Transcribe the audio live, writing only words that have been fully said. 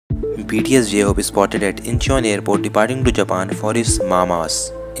BTS J-Hope is spotted at Incheon airport departing to Japan for his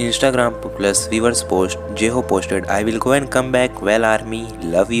mamas. Instagram plus viewers post. J-Hope posted, I will go and come back well army,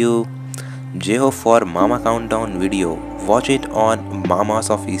 love you. J-Hope for Mama Countdown video. Watch it on Mama's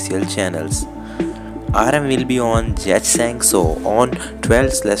official channels. RM will be on Jet Sang So on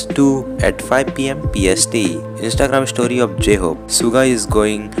 12/2 at 5 p.m. PST. Instagram story of J-Hope. SUGA is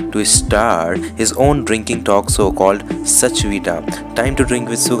going to start his own drinking talk show called Sach Vita. Time to drink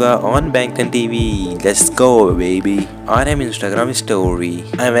with SUGA on Bangtan TV. Let's go, baby. RM Instagram story.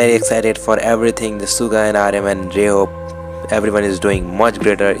 I'm very excited for everything the SUGA and RM and J-Hope. Everyone is doing much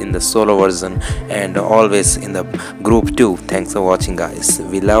greater in the solo version and always in the group too. Thanks for watching, guys.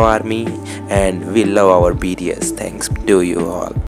 We love ARMY and we love our BTS. Thanks to you all.